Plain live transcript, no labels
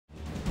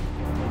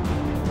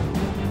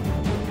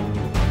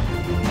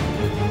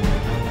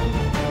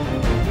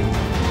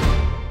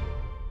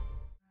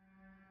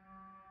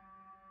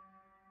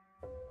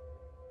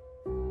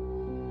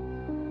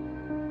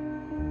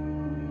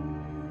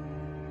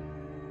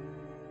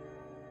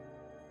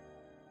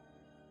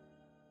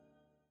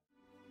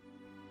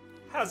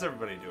How's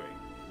everybody doing?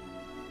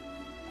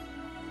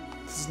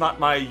 This is not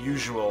my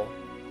usual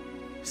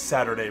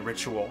Saturday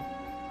ritual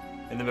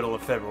in the middle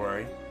of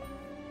February.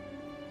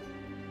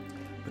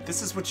 But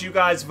this is what you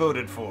guys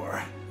voted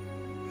for.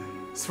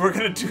 So we're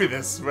gonna do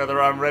this,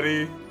 whether I'm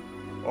ready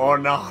or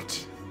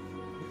not.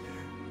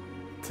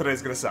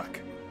 Today's gonna suck.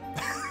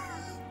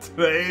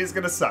 Today's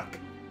gonna suck.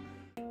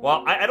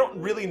 Well, I don't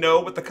really know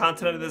what the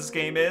content of this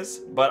game is,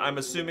 but I'm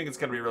assuming it's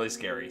gonna be really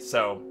scary.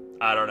 So,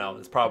 I don't know.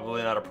 It's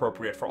probably not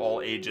appropriate for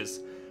all ages.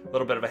 A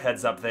little bit of a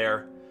heads up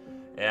there.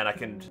 And I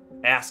can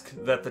ask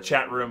that the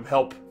chat room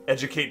help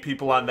educate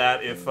people on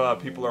that if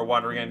people are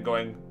wandering in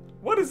going,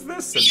 what is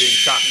this? And being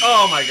shocked.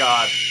 Oh my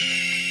god.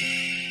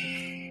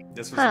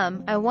 This was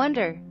I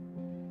wonder.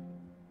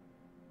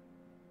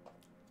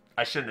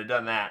 I shouldn't have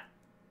done that.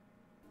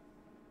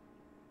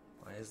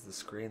 Why is the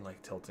screen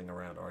like tilting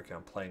around? Oh, okay,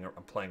 I'm playing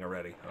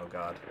already. Oh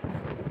god.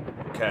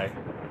 Okay.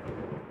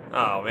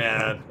 Oh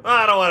man.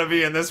 I don't want to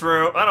be in this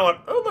room. I don't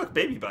want. Oh look,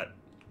 baby butt.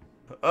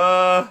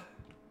 I'm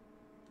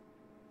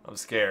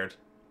scared.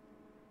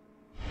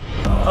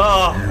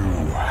 Oh.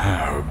 You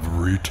have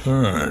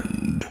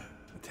returned.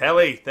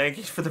 Telly, thank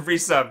you for the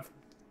resub.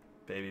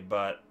 Baby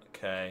butt.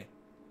 Okay.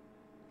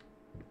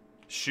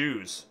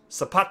 Shoes.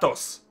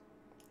 Zapatos.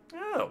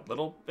 Oh,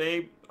 little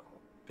baby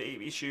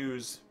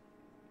shoes.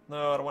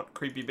 No, I don't want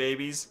creepy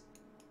babies.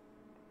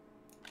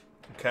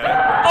 Okay.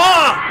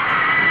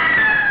 Ah!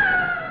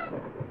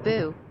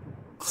 Boo.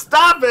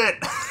 Stop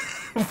it!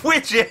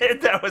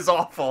 Widget! That was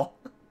awful.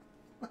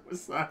 That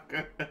was not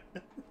good.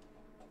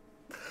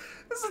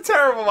 This is a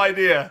terrible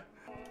idea.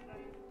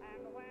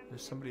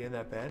 There's somebody in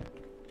that bed?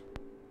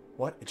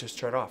 What? It just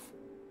shut off.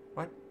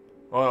 What?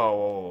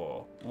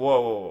 Whoa,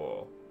 whoa, whoa,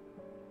 whoa.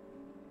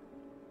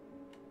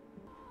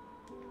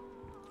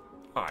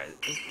 Alright.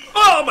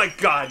 Oh my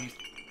god!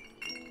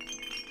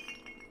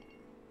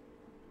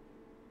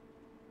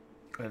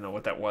 I don't know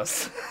what that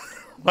was.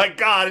 My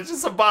god, it's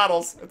just some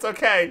bottles. It's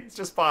okay. It's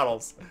just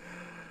bottles.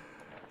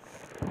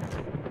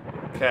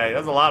 Okay,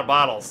 that's a lot of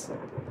bottles.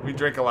 We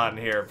drink a lot in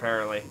here,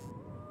 apparently.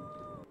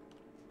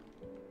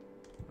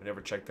 We never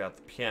checked out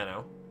the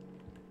piano.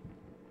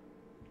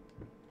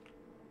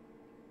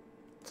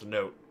 It's a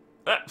note.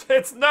 Ah,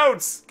 it's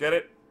notes! Get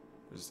it?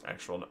 There's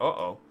actual...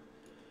 Uh-oh.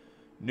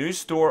 New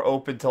store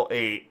open till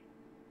 8.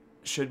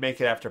 Should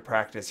make it after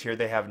practice. Here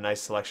they have a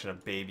nice selection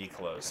of baby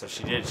clothes. So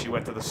she did. She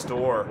went to the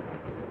store.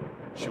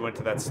 She went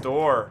to that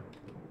store.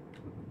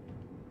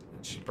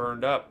 And she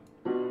burned up.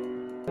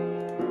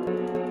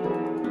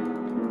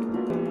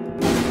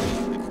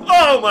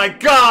 Oh my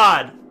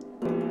god!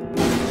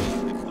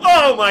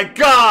 Oh my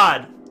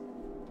god!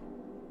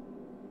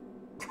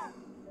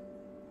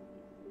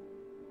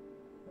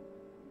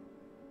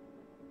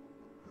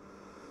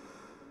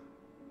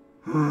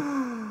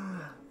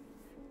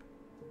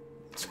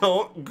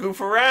 Don't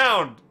goof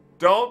around.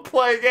 Don't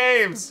play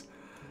games.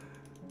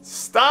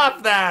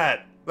 Stop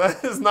that.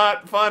 That is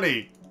not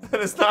funny. That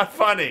is not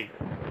funny.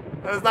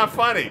 That is not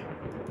funny.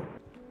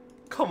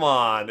 Come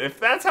on. If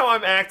that's how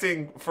I'm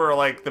acting for,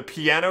 like, the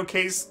piano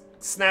case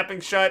snapping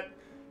shut,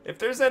 if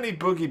there's any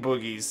boogie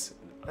boogies,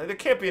 there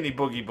can't be any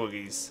boogie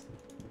boogies.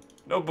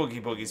 No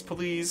boogie boogies,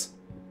 please.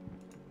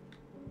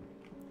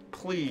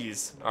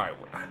 Please. Alright.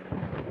 I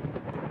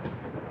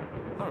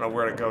don't know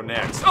where to go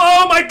next.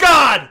 Oh my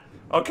god!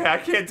 Okay, I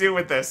can't deal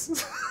with this.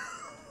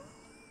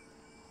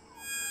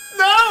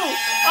 No!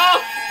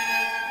 Oh!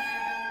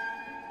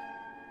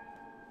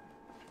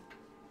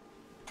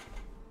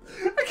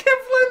 I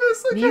can't play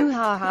this. I can't.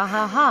 Ha ha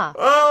ha ha.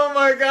 Oh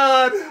my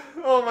god.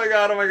 Oh my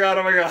god, oh my god,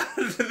 oh my god.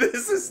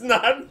 This is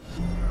not...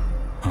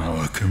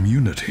 Our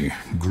community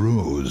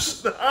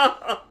grows.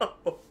 No.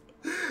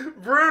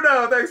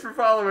 Bruno, thanks for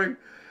following.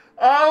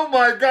 Oh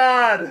my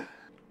god.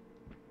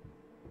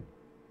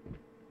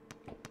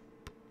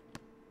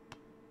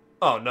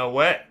 Oh, no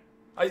way.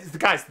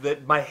 Guys,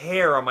 my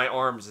hair on my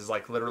arms is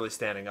like literally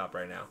standing up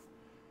right now.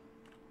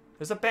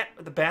 There's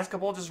the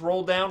basketball just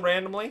rolled down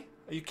randomly?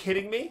 Are you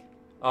kidding me?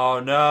 Oh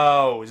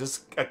no, is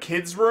this a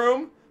kid's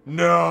room?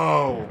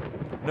 No.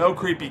 No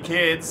creepy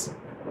kids.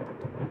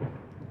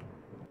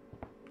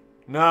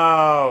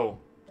 No.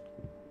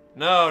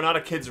 No, not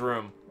a kid's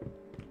room.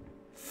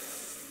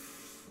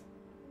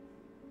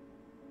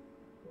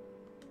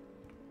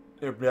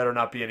 There better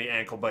not be any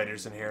ankle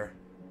biters in here.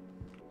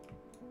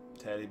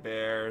 Teddy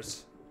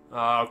bears.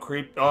 Oh,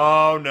 creep.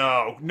 Oh,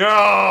 no.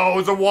 No!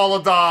 It's a wall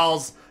of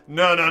dolls!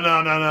 No, no,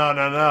 no, no, no,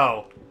 no,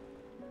 no.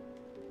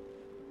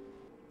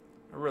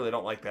 I really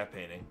don't like that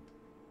painting.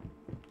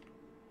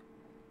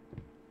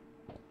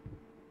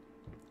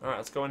 Alright,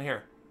 let's go in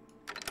here.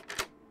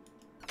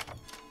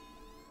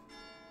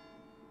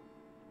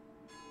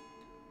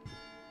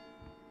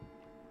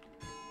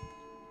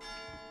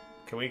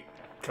 Can we...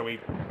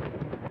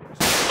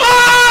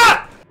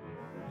 Ah!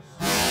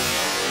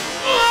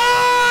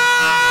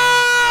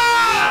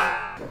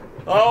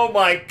 Oh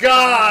my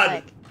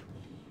god!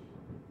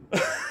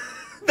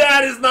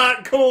 That is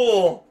not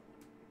cool!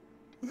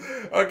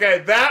 Okay,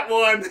 that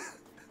one...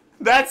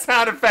 That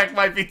sound effect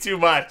might be too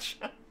much.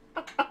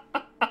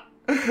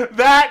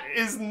 That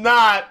is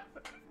not...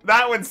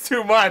 That one's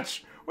too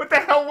much. What the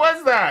hell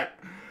was that?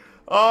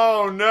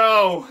 Oh,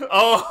 no.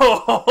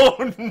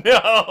 Oh,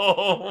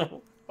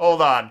 no.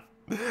 Hold on.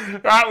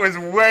 That was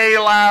way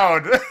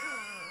loud.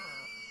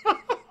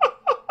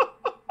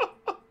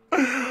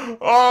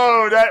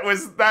 Oh,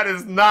 that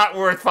is not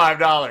worth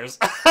 $5.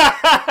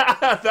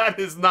 That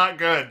is not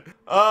good.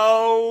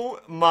 Oh,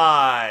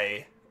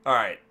 my. All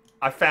right.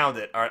 I found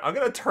it. All right. I'm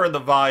going to turn the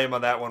volume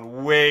on that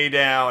one way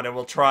down and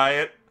we'll try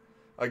it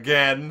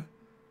again.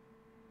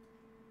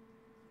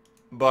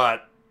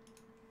 But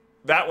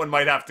that one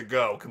might have to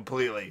go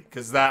completely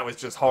because that was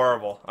just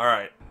horrible. All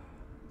right.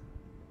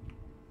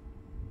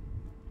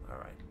 All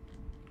right.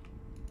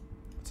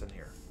 What's in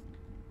here?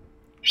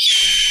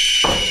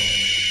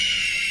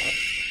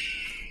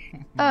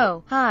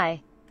 Oh,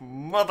 hi.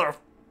 Mother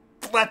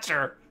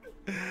Fletcher.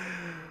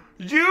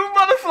 You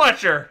Mother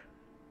Fletcher.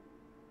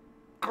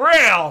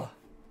 Grail.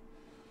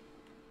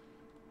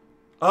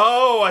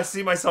 Oh, I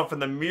see myself in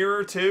the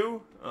mirror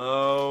too.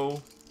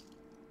 Oh.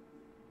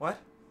 What?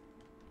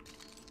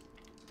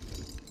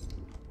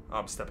 Oh,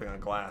 I'm stepping on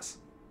glass.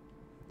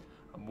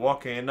 I'm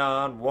walking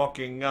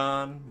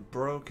on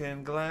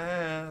broken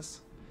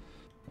glass.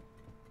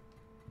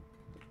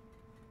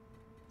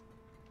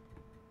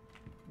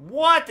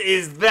 What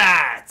is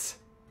that?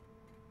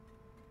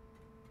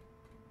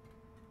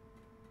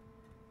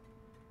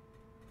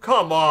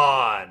 Come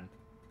on.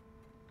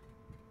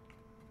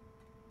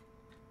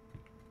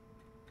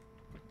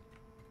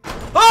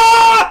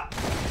 Ah!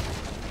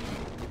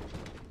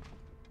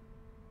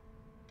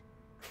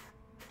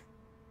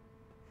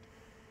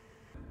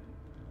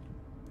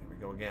 Here we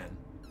go again.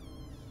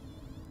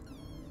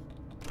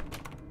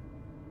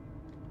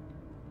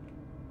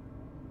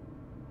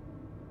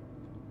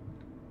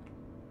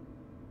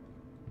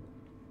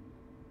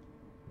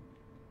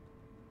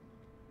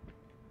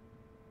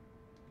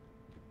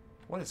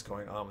 What is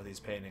going on with these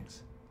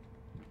paintings?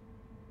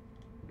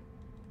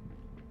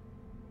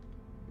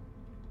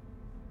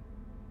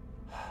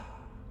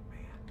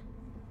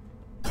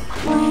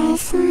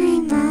 Where's my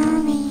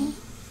mommy?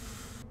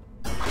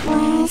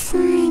 Where's my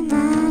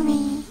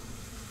mommy?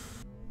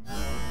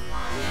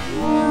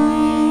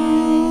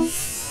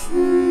 Where's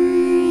my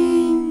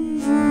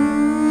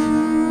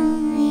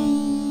mommy?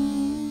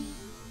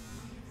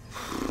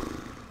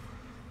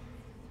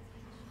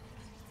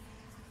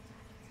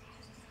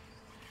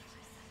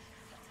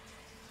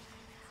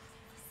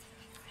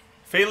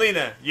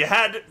 Felina,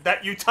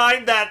 you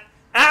timed that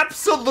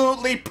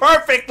absolutely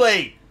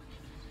perfectly!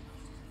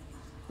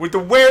 With the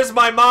 "Where's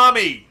my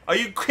mommy?" Are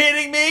you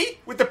kidding me?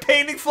 With the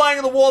painting flying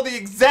on the wall the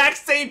exact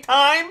same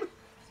time?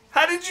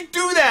 How did you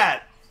do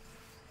that?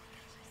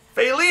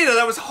 Felina,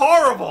 that was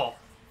horrible!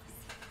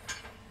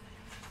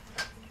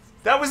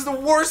 That was the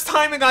worst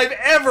timing I've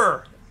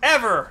ever.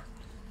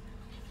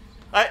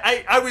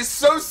 I was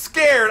so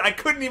scared I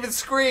couldn't even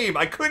scream.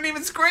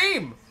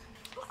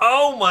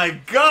 Oh my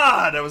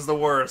god, that was the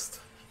worst.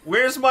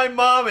 Where's my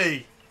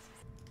mommy?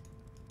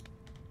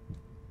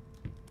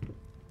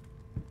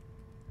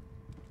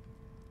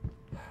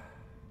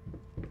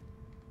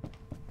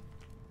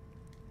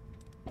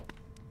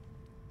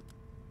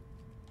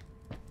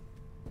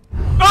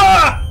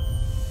 Ah!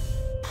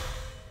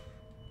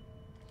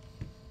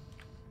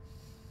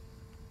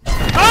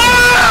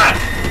 Ah!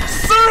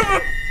 Son of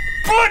a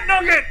butt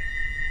nugget!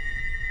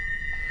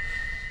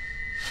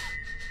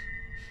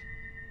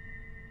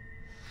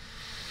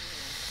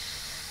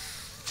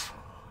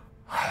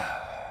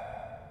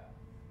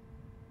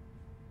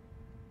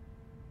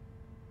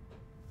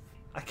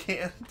 I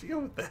can't deal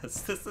with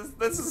this. This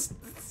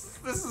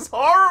is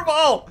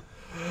horrible.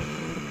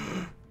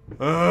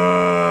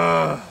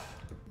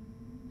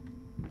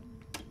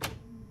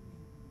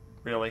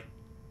 Really?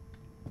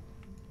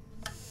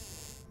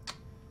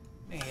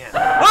 Man.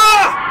 Ah!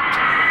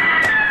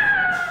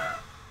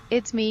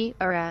 It's me,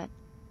 a rat.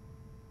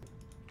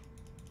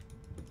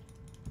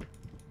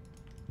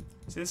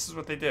 See, this is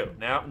what they do.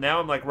 Now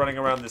I'm like running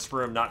around this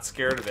room not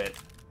scared of it.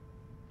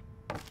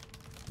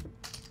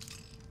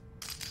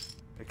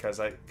 Because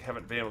I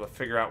haven't been able to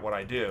figure out what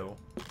I do.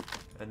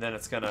 And then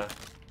it's gonna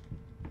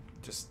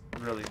just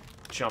really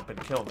jump and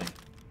kill me.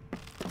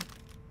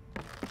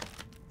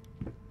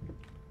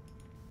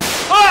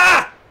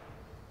 Ah!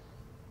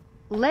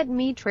 Let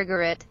me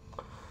trigger it.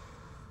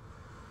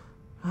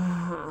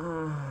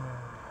 Oh!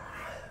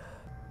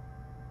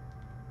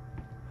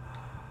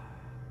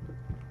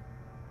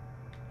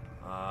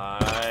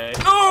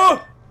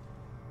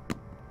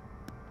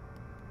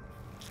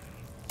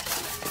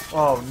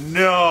 Oh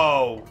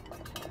no!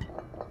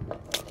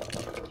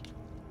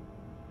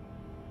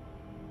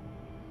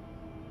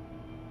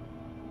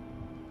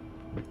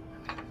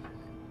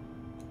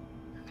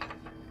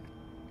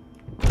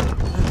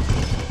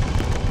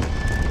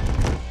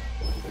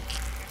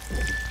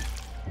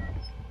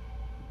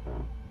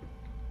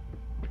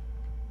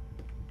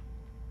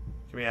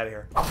 Get me out of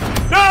here.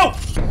 No!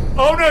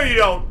 Oh no, you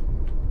don't!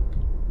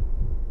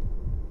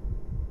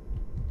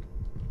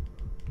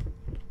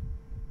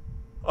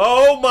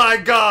 Oh my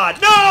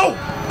god, no!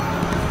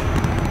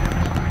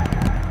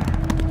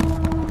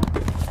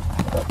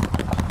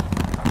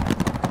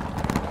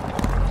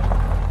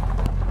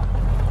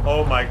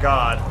 my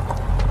god.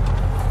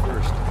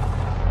 First,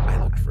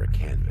 I looked for a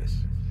canvas.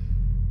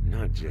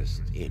 Not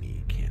just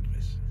any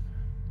canvas.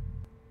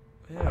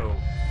 Ew.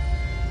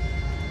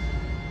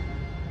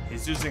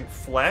 He's using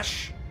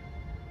flesh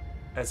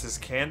as his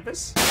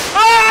canvas?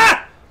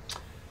 Ah!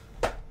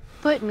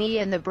 Put me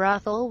in the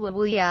brothel,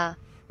 will ya?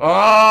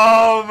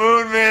 Oh,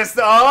 Moon Mist.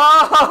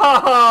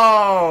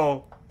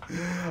 Oh!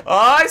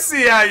 I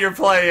see how you're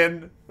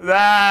playing.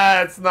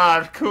 That's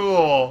not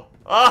cool.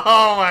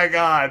 Oh my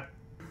god.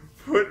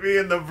 Put me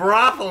in the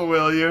brothel,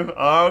 will you?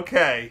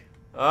 Okay.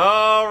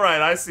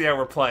 Alright, I see how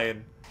we're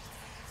playing.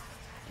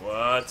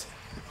 What?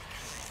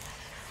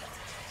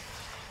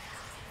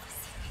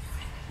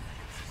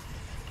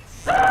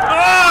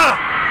 Ah!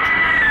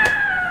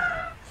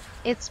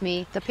 It's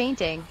me, the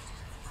painting.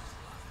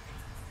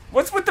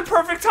 What's with the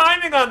perfect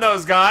timing on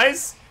those,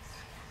 guys?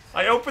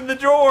 I opened the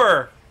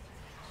door.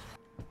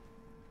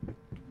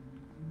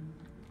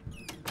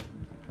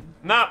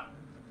 No.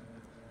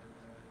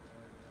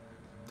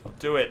 Don't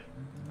do it.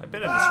 I've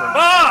been in this room.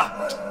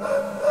 Ah!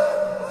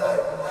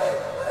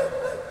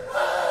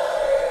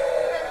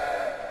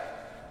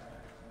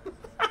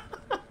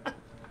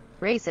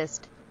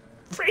 Racist.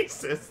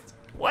 Racist?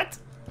 What?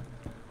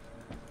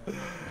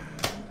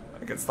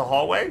 Against the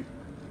hallway?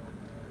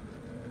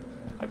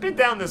 I've been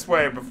down this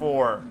way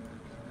before.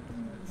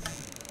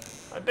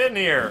 I've been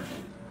here.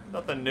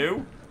 Nothing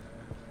new.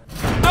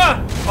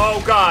 Ah!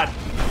 Oh god.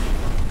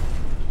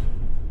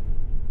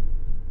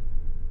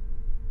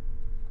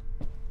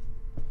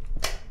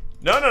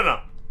 No, no, no.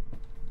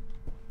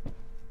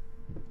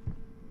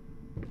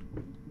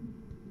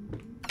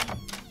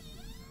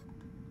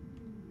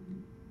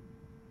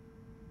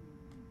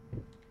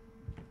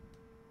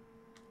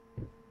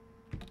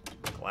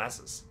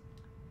 Glasses.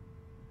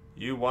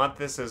 You want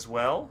this as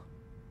well?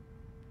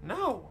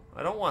 No,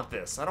 I don't want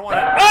this. I don't want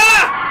it.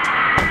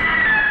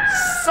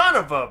 Ah! Son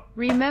of a...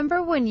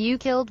 Remember when you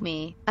killed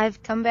me?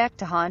 I've come back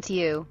to haunt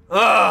you.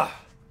 Ugh!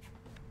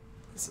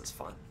 This is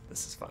fun.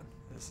 This is fun.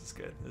 This is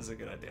good. This is a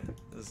good idea.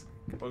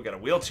 We've got a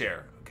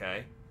wheelchair,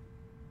 okay?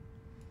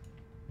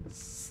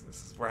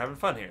 We're having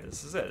fun here.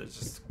 This is it.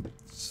 It's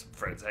just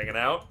friends hanging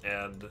out,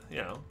 and, you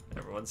know,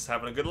 everyone's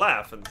having a good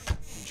laugh and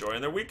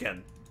enjoying their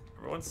weekend.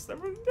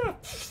 Yeah.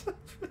 It's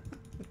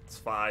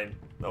fine.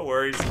 No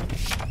worries.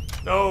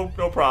 No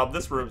problem.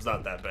 This room's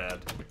not that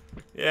bad.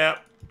 Yeah.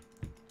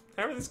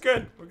 Everything's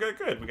good. We're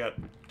good. We got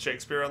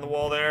Shakespeare on the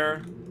wall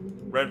there.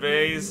 Red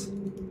vase.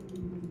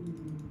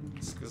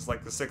 It's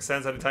like the Sixth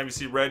Sense. Anytime you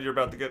see red, you're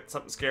about to get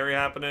something scary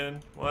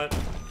happening. What?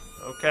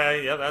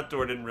 Okay. Yeah, that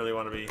door didn't really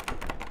want to be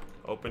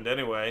opened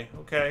anyway.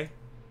 Okay.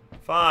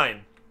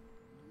 Fine.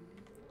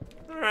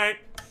 Alright.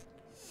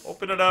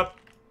 Open it up.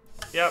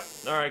 Yep.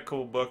 Alright,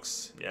 cool.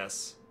 Books.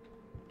 Yes.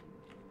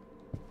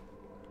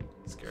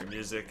 Scary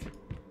music.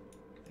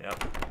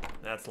 Yep.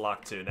 That's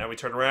locked too. Now we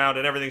turn around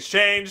and everything's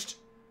changed.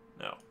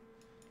 No.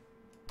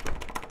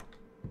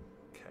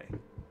 Okay.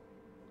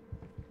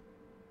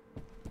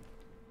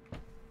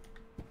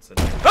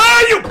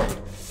 Ah, you!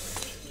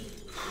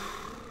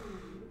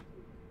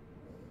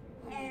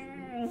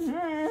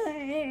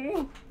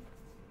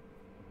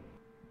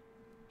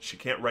 She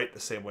can't write the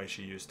same way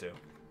she used to.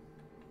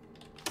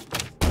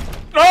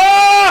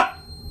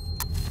 Ah!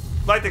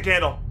 Light the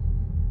candle.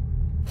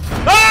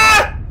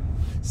 Ah!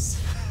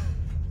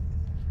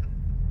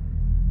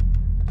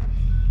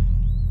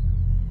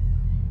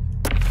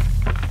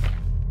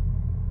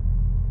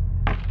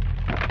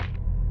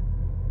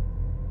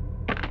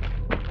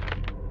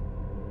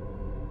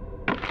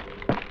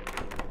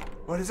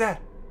 What is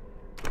that?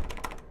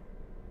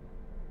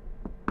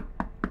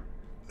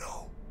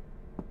 No.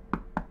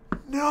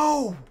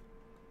 No!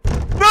 No!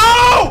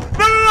 No,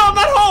 I'm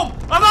not home!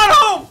 I'm not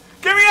home!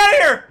 Get me out of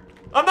here!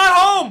 I'm not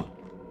home!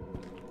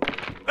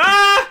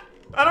 Ah!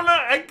 I don't know.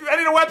 I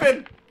need a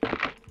weapon.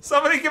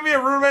 Somebody give me a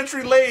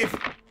rudimentary lathe.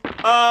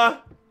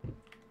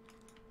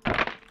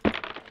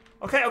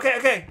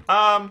 Okay.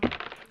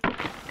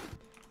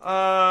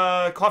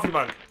 Coffee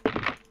mug.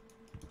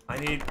 I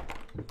need...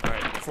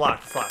 Alright, it's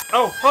locked.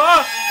 Oh!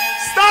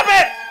 Stop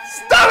it!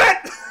 Stop it!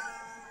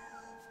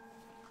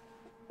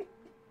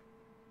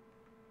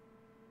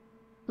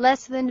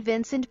 Less than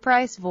Vincent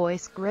Price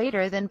voice,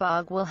 greater than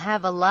Bog will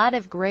have a lot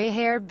of gray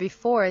hair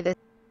before the...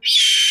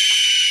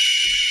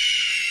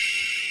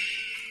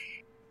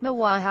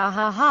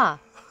 Mwahahaha.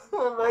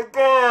 Oh my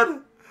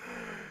god!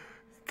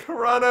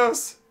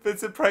 Karanos!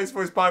 Vincent Price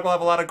voice Bog will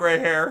have a lot of gray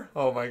hair.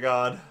 Oh my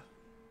god.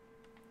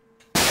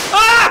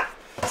 Ah!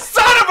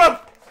 Son of a...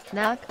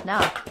 Knock,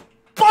 knock.